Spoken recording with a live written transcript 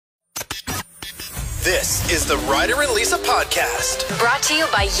This is the Ryder and Lisa podcast. Brought to you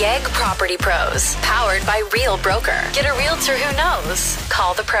by Yegg Property Pros. Powered by Real Broker. Get a realtor who knows.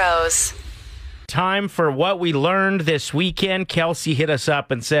 Call the pros. Time for what we learned this weekend. Kelsey hit us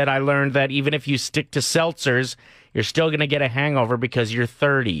up and said, I learned that even if you stick to seltzers, you're still going to get a hangover because you're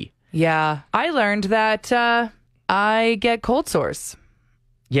 30. Yeah. I learned that I get cold sores.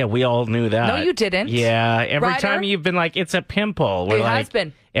 Yeah, we all knew that. No, you didn't. Yeah, every Ryder? time you've been like, it's a pimple. We're It like, has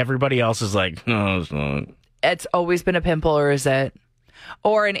been. Everybody else is like, no, it's not. It's always been a pimple, or is it?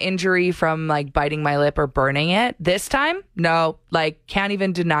 Or an injury from like biting my lip or burning it. This time, no. Like, can't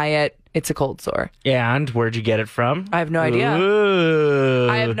even deny it. It's a cold sore. And where'd you get it from? I have no idea. Ooh.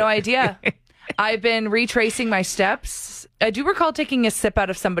 I have no idea. I've been retracing my steps. I do recall taking a sip out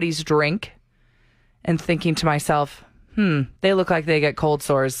of somebody's drink and thinking to myself, they look like they get cold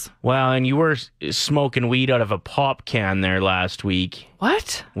sores. Well, and you were smoking weed out of a pop can there last week.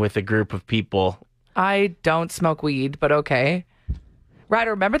 What? With a group of people. I don't smoke weed, but okay.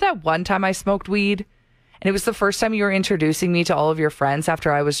 Ryder, remember that one time I smoked weed? And it was the first time you were introducing me to all of your friends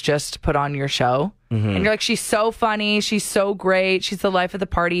after I was just put on your show. Mm-hmm. And you're like, she's so funny. She's so great. She's the life of the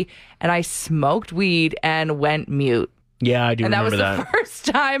party. And I smoked weed and went mute. Yeah, I do remember that. And that was the first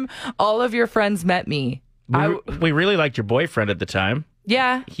time all of your friends met me. We really liked your boyfriend at the time.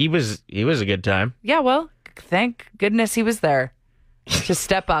 Yeah. He was a good time. Yeah, well, thank goodness he was there to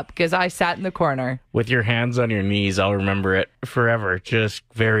step up because I sat in the corner. With your hands on your knees, I'll remember it forever. Just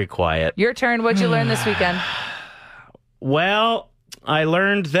very quiet. Your turn. What'd you learn this weekend? Well, I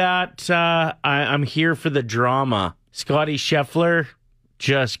learned that I'm here for the drama. Scotty Scheffler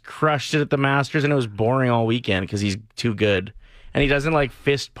just crushed it at the Masters, and it was boring all weekend because he's too good. And he doesn't like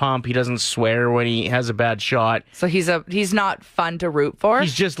fist pump. He doesn't swear when he has a bad shot. So he's not fun to root for?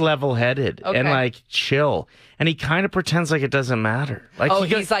 He's just level-headed and like chill. And he kind of pretends like it doesn't matter. Like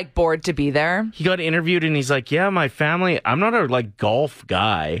he's like bored to be there? He got interviewed and he's like, yeah, my family, I'm not a like golf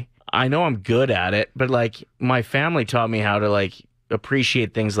guy. I know I'm good at it, but like my family taught me how to like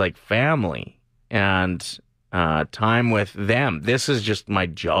appreciate things like family and time with them. This is just my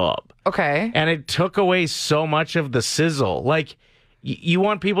job. Okay. And it took away so much of the sizzle. Like, you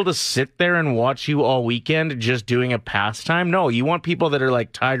want people to sit there and watch you all weekend just doing a pastime? No, you want people that are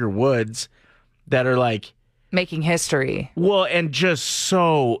like Tiger Woods that are like... making history. Well, and just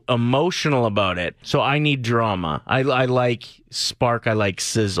so emotional about it. So I need drama. I like spark. I like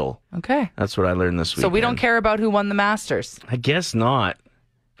sizzle. Okay. That's what I learned this weekend. So we don't care about who won the Masters? I guess not.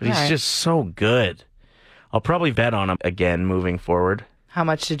 But all he's right. just so good. I'll probably bet on him again moving forward. How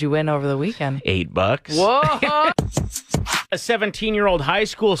much did you win over the weekend? $8. Whoa! A 17-year-old high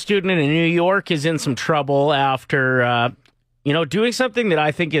school student in New York is in some trouble after, doing something that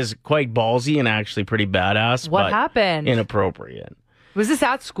I think is quite ballsy and actually pretty badass. What but happened? Inappropriate. Was this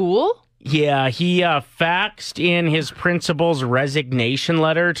at school? Yeah, he faxed in his principal's resignation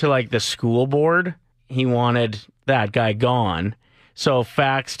letter to like the school board. He wanted that guy gone. So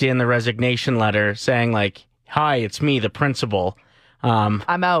faxed in the resignation letter saying like, hi, it's me, the principal. I'm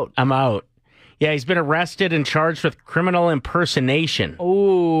out. Yeah, he's been arrested and charged with criminal impersonation.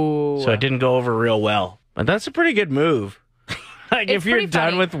 Ooh. So it didn't go over real well. But that's a pretty good move. Like, It's if you're pretty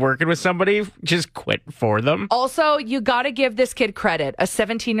done funny. with working with somebody, just quit for them. Also, you got to give this kid credit. A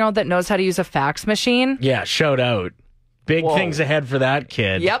 17-year-old that knows how to use a fax machine. Yeah, shout out. Big things ahead for that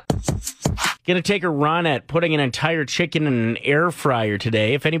kid. Yep. Gonna take a run at putting an entire chicken in an air fryer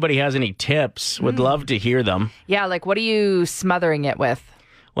today. If anybody has any tips, would love to hear them. Yeah, like what are you smothering it with?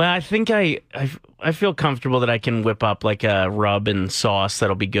 Well, I think I feel comfortable that I can whip up like a rub and sauce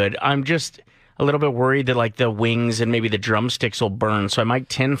that'll be good. I'm just a little bit worried that like the wings and maybe the drumsticks will burn, so I might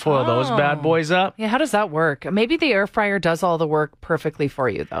tinfoil those bad boys up. Yeah, how does that work? Maybe the air fryer does all the work perfectly for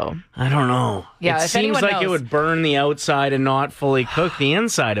you, though. I don't know. Yeah, it if seems anyone like knows. it would burn the outside and not fully cook the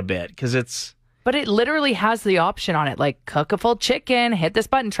inside a bit because it's... But it literally has the option on it, like cook a full chicken, hit this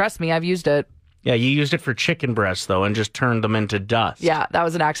button. Trust me, I've used it. Yeah, you used it for chicken breasts, though, and just turned them into dust. Yeah, that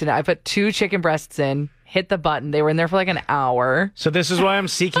was an accident. I put 2 chicken breasts in, hit the button. They were in there for like an hour. So this is why I'm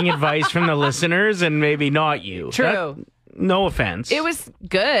seeking advice from the listeners and maybe not you. True. No offense. It was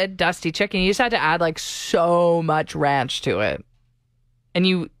good, dusty chicken. You just had to add like so much ranch to it. And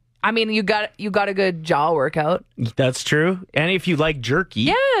you got a good jaw workout. That's true. And if you like jerky.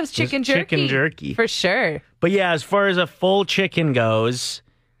 Yeah, it was chicken jerky. Chicken jerky. For sure. But yeah, as far as a full chicken goes,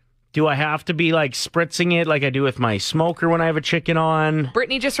 Do I have to be like spritzing it like I do with my smoker when I have a chicken on?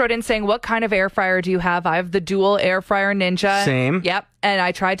 Brittany just wrote in saying, what kind of air fryer do you have? I have the dual air fryer Ninja. Same. Yep. And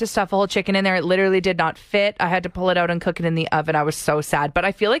I tried to stuff a whole chicken in there. It literally did not fit. I had to pull it out and cook it in the oven. I was so sad. But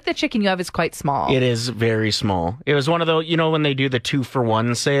I feel like the chicken you have is quite small. It is very small. It was one of those, when they do the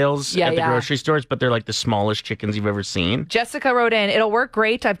 2-for-1 sales at the grocery stores, but they're like the smallest chickens you've ever seen. Jessica wrote in, it'll work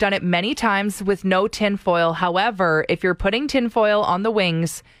great. I've done it many times with no tin foil. However, if you're putting tin foil on the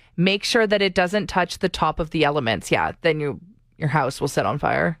wings, make sure that it doesn't touch the top of the elements. Yeah, then your house will set on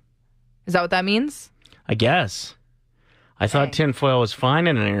fire. Is that what that means? I guess. I thought tinfoil was fine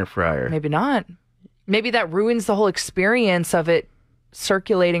in an air fryer. Maybe not. Maybe that ruins the whole experience of it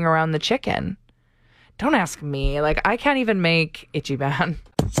circulating around the chicken. Don't ask me. Like, I can't even make Itchy Man.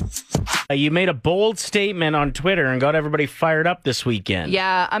 You made a bold statement on Twitter and got everybody fired up this weekend.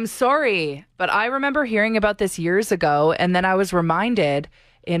 Yeah, I'm sorry, but I remember hearing about this years ago, and then I was reminded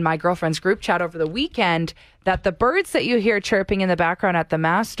in my girlfriend's group chat over the weekend that the birds that you hear chirping in the background at the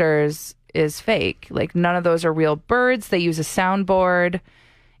Masters is fake. Like, none of those are real birds. They use a soundboard.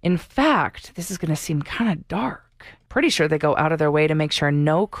 In fact, this is going to seem kind of dark. Pretty sure they go out of their way to make sure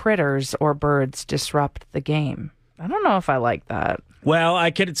no critters or birds disrupt the game. I don't know if I like that. Well,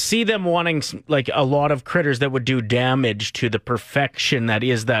 I could see them wanting like a lot of critters that would do damage to the perfection that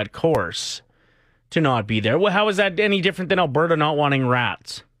is that course to not be there. Well, how is that any different than Alberta not wanting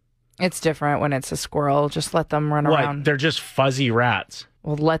rats? It's different when it's a squirrel. Just let them run around. They're just fuzzy rats.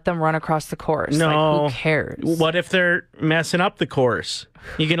 Well, let them run across the course. No. Like, who cares? What if they're messing up the course?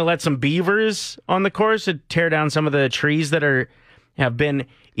 You going to let some beavers on the course and tear down some of the trees that have been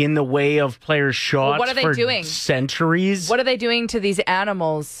in the way of players' shots what are they doing? Centuries? What are they doing to these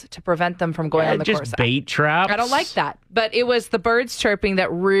animals to prevent them from going on the just course? Bait traps. I don't like that. But it was the birds chirping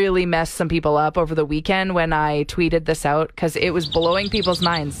that really messed some people up over the weekend when I tweeted this out because it was blowing people's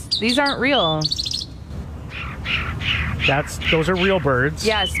minds. These aren't real. Those are real birds.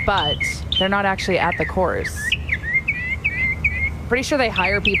 Yes, but they're not actually at the course. Pretty sure they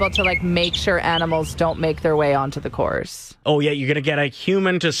hire people to like make sure animals don't make their way onto the course. Oh yeah, you're gonna get a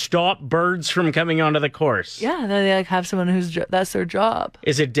human to stop birds from coming onto the course. Yeah, they like have someone that's their job.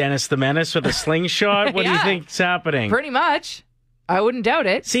 Is it Dennis the Menace with a slingshot? What do you think's happening? Pretty much. I wouldn't doubt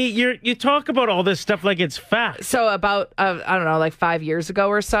it. See, you talk about all this stuff like it's fact. So about I don't know, like 5 years ago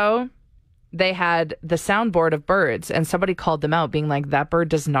or so, they had the soundboard of birds, and somebody called them out, being like, "That bird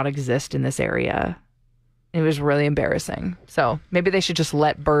does not exist in this area." It was really embarrassing. So maybe they should just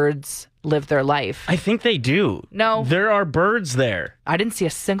let birds live their life. I think they do. No. There are birds there. I didn't see a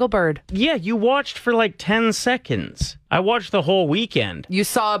single bird. Yeah, you watched for like 10 seconds. I watched the whole weekend. You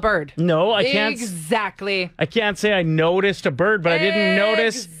saw a bird. No, I can't. Exactly. I can't say I noticed a bird, but I didn't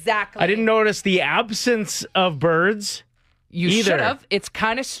notice. Exactly. I didn't notice the absence of birds. You either. should have. It's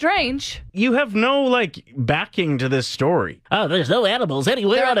kind of strange. You have no, backing to this story. Oh, there's no animals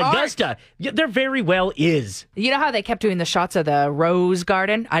anywhere on Augusta. Yeah, there very well is. You know how they kept doing the shots of the rose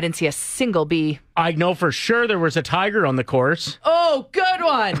garden? I didn't see a single bee. I know for sure there was a tiger on the course. Oh, good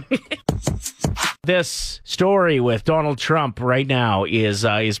one. This story with Donald Trump right now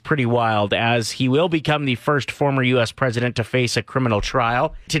is pretty wild, as he will become the first former U.S. president to face a criminal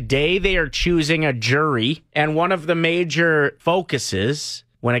trial. Today, they are choosing a jury, and one of the major focuses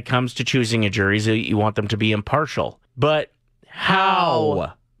when it comes to choosing a jury is that you want them to be impartial. But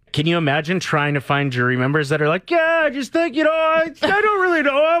how? Can you imagine trying to find jury members that are like, yeah, I just think, I don't really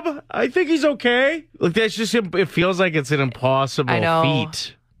know him. I think he's okay. Like, that's just, it feels like it's an impossible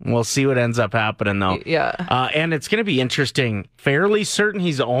feat. We'll see what ends up happening, though. Yeah. And it's going to be interesting. Fairly certain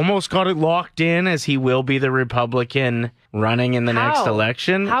he's almost got it locked in, as he will be the Republican running in the next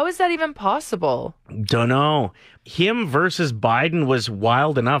election. How is that even possible? Don't know. Him versus Biden was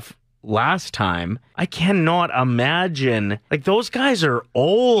wild enough last time. I cannot imagine. Like, those guys are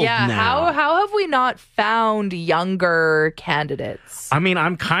old now. How have we not found younger candidates? I mean,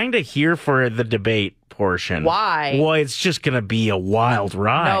 I'm kind of here for the debate portion. Why? Well, it's just going to be a wild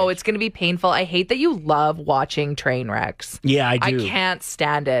ride. No, it's going to be painful. I hate that you love watching train wrecks. Yeah, I do. I can't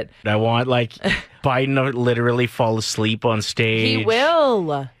stand it. I want, Biden to literally fall asleep on stage. He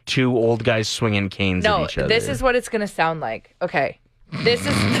will. Two old guys swinging canes at each other. This is what it's going to sound like. Okay. This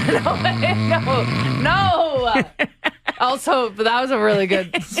is... No. Also, but that was a really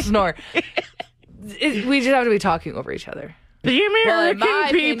good snore. We just have to be talking over each other. The American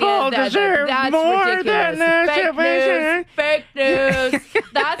people deserve more than this. Fake news.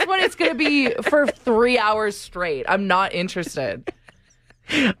 That's what it's going to be for 3 hours straight. I'm not interested.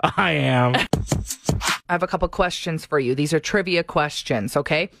 I am. I have a couple questions for you. These are trivia questions,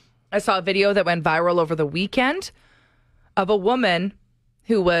 okay? I saw a video that went viral over the weekend of a woman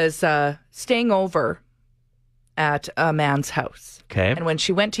who was staying over at a man's house. Okay. And when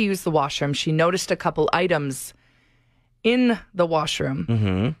she went to use the washroom, she noticed a couple items in the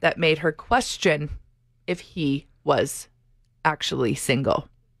washroom that made her question if he was actually single.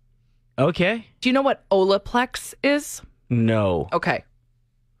 Okay. Do you know what Olaplex is? No. Okay.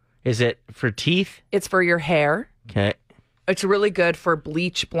 Is it for teeth? It's for your hair. Okay. It's really good for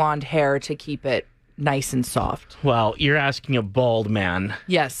bleach blonde hair to keep it nice and soft. Well, you're asking a bald man.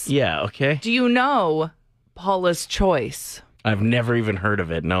 Yes. Yeah, okay. Do you know Paula's Choice? I've never even heard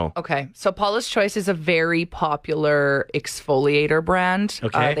of it, no. Okay. So Paula's Choice is a very popular exfoliator brand.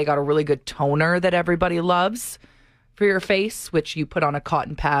 Okay. They got a really good toner that everybody loves for your face, which you put on a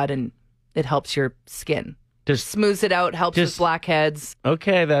cotton pad and it helps your skin. Smooths it out, helps with blackheads.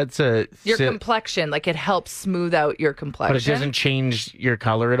 Okay, that's your complexion. Like, it helps smooth out your complexion. But it doesn't change your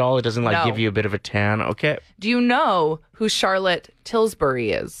color at all? It doesn't, give you a bit of a tan? Okay. Do you know who Charlotte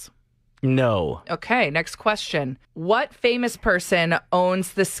Tilbury is? No. Okay, next question. What famous person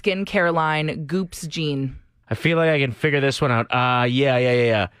owns the skincare line Goop's Jean? I feel like I can figure this one out.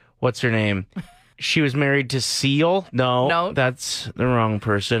 Yeah. What's her name? She was married to Seal? No. That's the wrong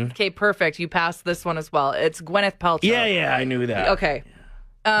person. Okay, perfect. You passed this one as well. It's Gwyneth Paltrow. Yeah, I knew that. Okay.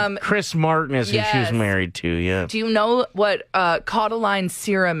 Chris Martin is who she was married to, yeah. Do you know what Caudaline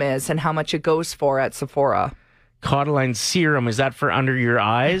serum is and how much it goes for at Sephora? Caudaline serum, is that for under your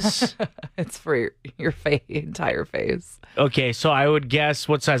eyes? It's for your entire face. Okay, so I would guess,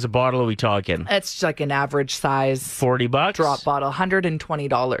 what size of bottle are we talking? It's like an average size. $40? Drop bottle,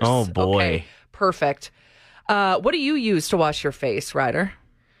 $120. Oh, boy. Okay, perfect. What do you use to wash your face, Ryder?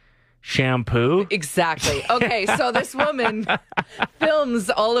 Shampoo? Exactly. Okay, so this woman films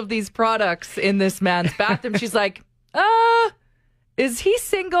all of these products in this man's bathroom. She's like, is he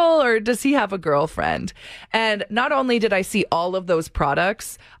single or does he have a girlfriend? And not only did I see all of those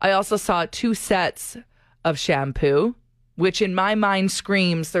products, I also saw 2 sets of shampoo, which in my mind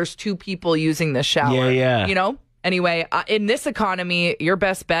screams there's 2 people using the shower. Yeah. You know? Anyway, in this economy, your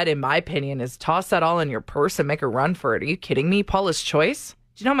best bet, in my opinion, is toss that all in your purse and make a run for it. Are you kidding me? Paula's Choice?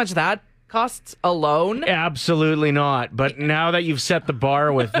 Do you know how much that costs alone? Absolutely not. But now that you've set the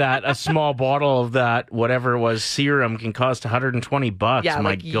bar with that, a small bottle of that, whatever it was, serum can cost $120. Yeah,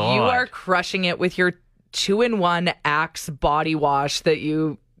 My God. You are crushing it with your 2-in-1 Axe body wash that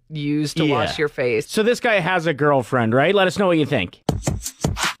you use to wash your face. So this guy has a girlfriend, right? Let us know what you think.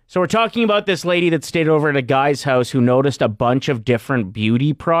 So we're talking about this lady that stayed over at a guy's house who noticed a bunch of different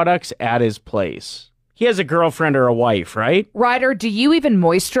beauty products at his place. He has a girlfriend or a wife, right? Ryder, do you even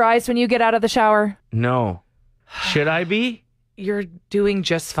moisturize when you get out of the shower? No. Should I be? You're doing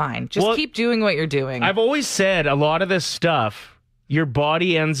just fine. Just keep doing what you're doing. I've always said a lot of this stuff, your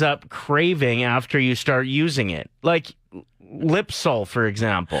body ends up craving after you start using it. Like Lipsol, for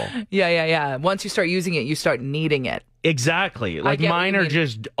example. Yeah. Once you start using it, you start needing it. Exactly. Like mine are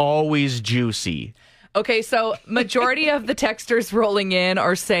just always juicy. Okay, so majority of the texters rolling in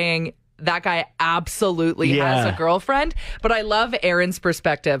are saying that guy absolutely has a girlfriend. But I love Aaron's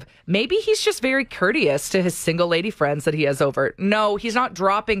perspective. Maybe he's just very courteous to his single lady friends that he has over. No, he's not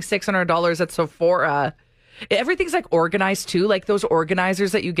dropping $600 at Sephora. Everything's like organized too, like those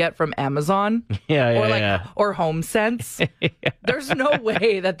organizers that you get from Amazon. Or HomeSense. There's no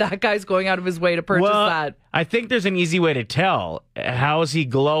way that guy's going out of his way to purchase that. I think there's an easy way to tell. How's he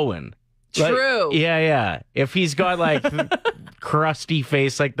glowing? True. Yeah. If he's got like crusty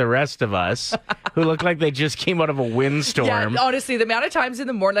face like the rest of us, who look like they just came out of a windstorm. Yeah, honestly, the amount of times in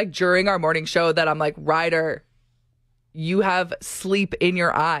the morning, like during our morning show, that I'm like, Ryder, you have sleep in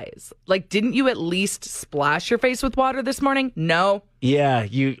your eyes. Like, didn't you at least splash your face with water this morning? No. Yeah,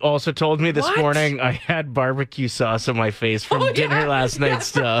 you also told me this morning I had barbecue sauce on my face from dinner last night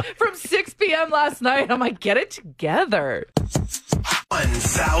stuff. From 6 p.m. last night. I'm like, get it together.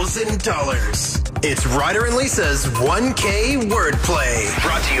 $1,000. It's Ryder and Lisa's 1K wordplay.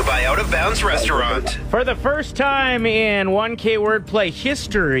 Brought to you by Out of Bounds Restaurant. For the first time in 1K wordplay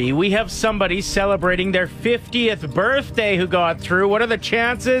history, we have somebody celebrating their 50th birthday who got through. What are the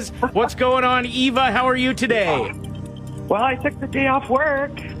chances? What's going on, Eva? How are you today? Well, I took the day off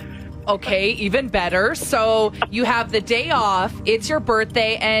work. Okay, even better. So you have the day off, it's your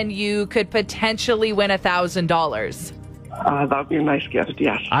birthday, and you could potentially win $1,000. That would be a nice gift,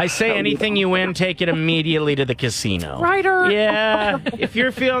 yes. I say anything you win, take it immediately to the casino. Ryder. Yeah. If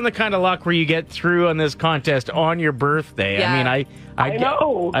you're feeling the kind of luck where you get through on this contest on your birthday, Yeah. I mean, I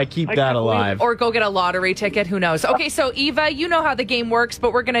know. I keep I that can't alive. Or go get a lottery ticket, who knows. Okay, so Eva, you know how the game works,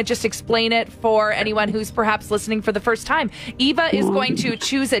 but we're going to just explain it for anyone who's perhaps listening for the first time. Eva is going to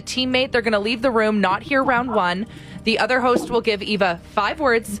choose a teammate. They're going to leave the room, not hear round one. The other host will give Eva 5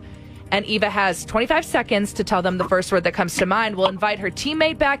 words, and Eva has 25 seconds to tell them the first word that comes to mind. We'll invite her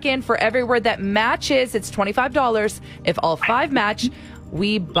teammate back in for every word that matches. It's $25. If all 5 match,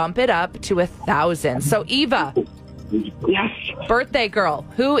 we bump it up to 1,000. So, Eva. Yes. Birthday girl,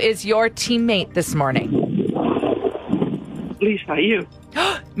 who is your teammate this morning? Lisa, you.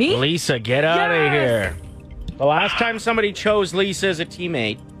 Me? Lisa, get out of here. The last time somebody chose Lisa as a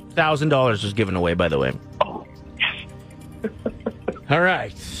teammate, $1,000 was given away, by the way. Oh, yes. All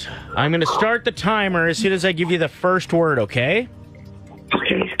right. I'm going to start the timer as soon as I give you the first word, okay?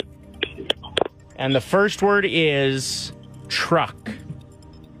 Okay. And the first word is truck.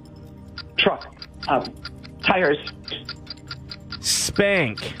 Truck. Tires.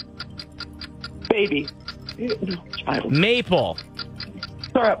 Spank. Baby. No, child. Maple.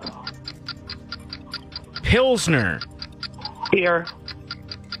 Syrup. Pilsner. Beer.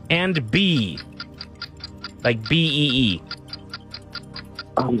 And B. Like B-E-E.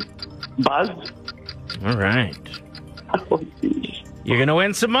 Buzz. All right. Oh, geez. You're going to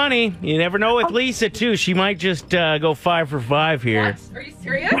win some money. You never know with Lisa, too. She might just go 5 for 5 here. What? Are you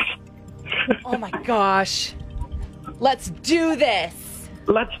serious? Oh my gosh. Let's do this.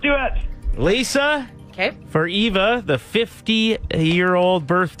 Let's do it. Lisa, Okay. for Eva, the 50-year-old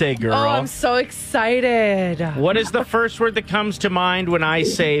birthday girl. Oh, I'm so excited. What is the first word that comes to mind when I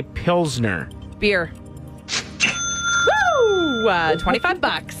say Pilsner? Beer. Woo!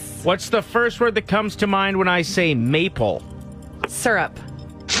 $25. What's the first word that comes to mind when I say maple? Syrup.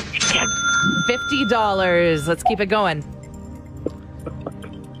 $50. Let's keep it going.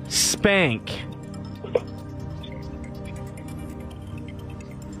 Spank.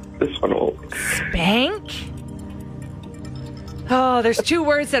 This one will. Bank? Oh, there's 2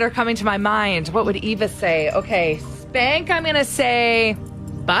 words that are coming to my mind. What would Eva say? Okay, spank, I'm going to say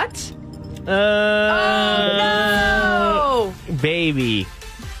butt. Oh, no! Baby.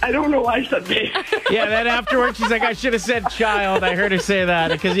 I don't know why I said baby. Yeah, then afterwards she's like, I should have said child. I heard her say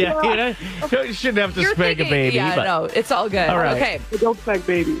that because, you know, you shouldn't have to You're spank thinking, a baby. Yeah, but- no, it's all good. All right. Okay. Don't spank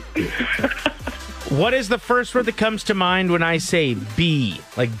baby. What is the first word that comes to mind when I say B?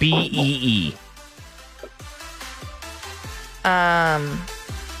 Like B-E-E.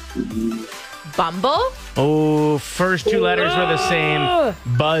 Bumble? Oh, first 2 letters were the same.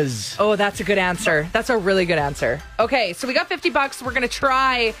 Buzz. Oh, that's a good answer. That's a really good answer. Okay, so we got $50. We're going to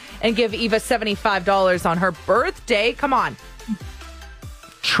try and give Eva $75 on her birthday. Come on.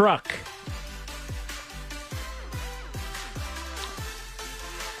 Truck.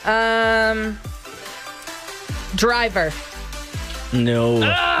 Driver. No.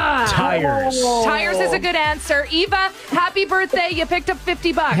 Tires. Tires is a good answer. Eva, happy birthday. You picked up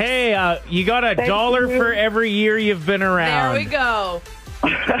 $50. Hey, you got $1 for every year you've been around. There we go.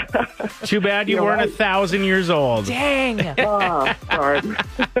 Too bad you weren't 1,000 years old. Dang. Oh, sorry.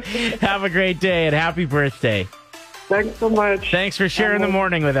 Have a great day and happy birthday. Thanks so much. Thanks for sharing the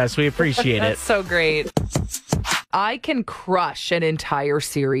morning with us. We appreciate it. That's so great. I can crush an entire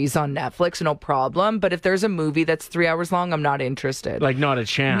series on Netflix, no problem. But if there's a movie that's 3 hours long, I'm not interested. Like, not a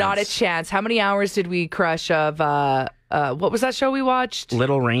chance. Not a chance. How many hours did we crush of, what was that show we watched?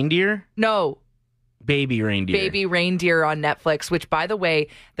 Little Reindeer? No. Baby Reindeer. Baby Reindeer on Netflix, which, by the way,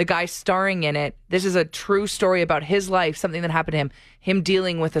 the guy starring in it, this is a true story about his life, something that happened to him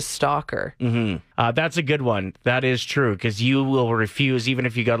dealing with a stalker. Mm-hmm. That's a good one. That is true, because you will refuse, even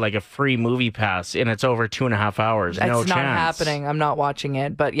if you got like a free movie pass, and it's over 2.5 hours. That's no not chance. happening. I'm not watching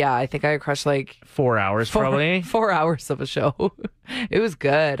it. But yeah, I think I crushed like 4 hours, probably. 4 hours of a show. It was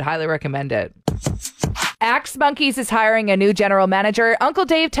good. Highly recommend it. Axe Monkeys is hiring a new general manager. Uncle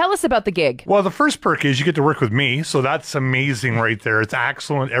Dave, tell us about the gig. Well, the first perk is you get to work with me, so that's amazing right there. It's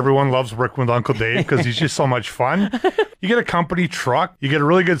excellent. Everyone loves working with Uncle Dave because he's just so much fun. You get a company truck, you get a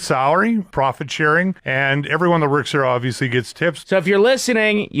really good salary, profit sharing, and everyone that works there obviously gets tips. So if you're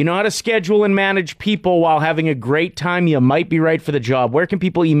listening, you know how to schedule and manage people while having a great time, you might be right for the job. Where can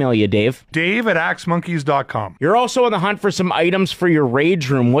people email you, Dave? Dave@axemonkeys.com. You're also on the hunt for some items for your rage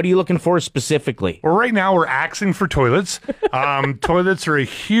room. What are you looking for specifically? Well, right now we're axing for toilets. Toilets are a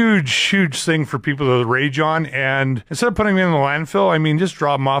huge thing for people to rage on, and instead of putting them in the landfill, I mean, just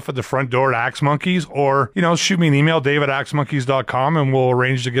drop them off at the front door at Axe Monkeys, or, you know, shoot me an email, dave@axemonkeys.com, and we'll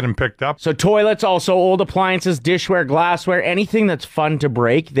arrange to get them picked up. So toilets, also old appliances, dishware, glassware, anything that's fun to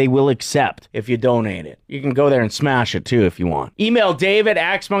break, they will accept if you donate it. You can go there and smash it too if you want. Email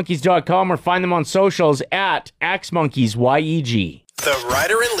dave@axemonkeys.com or find them on socials at axmonkeys.yeg. The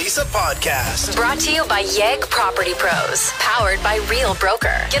Ryder and Lisa Podcast. Brought to you by Yegg Property Pros. Powered by Real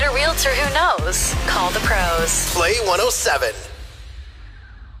Broker. Get a realtor who knows. Call the pros. Play 107.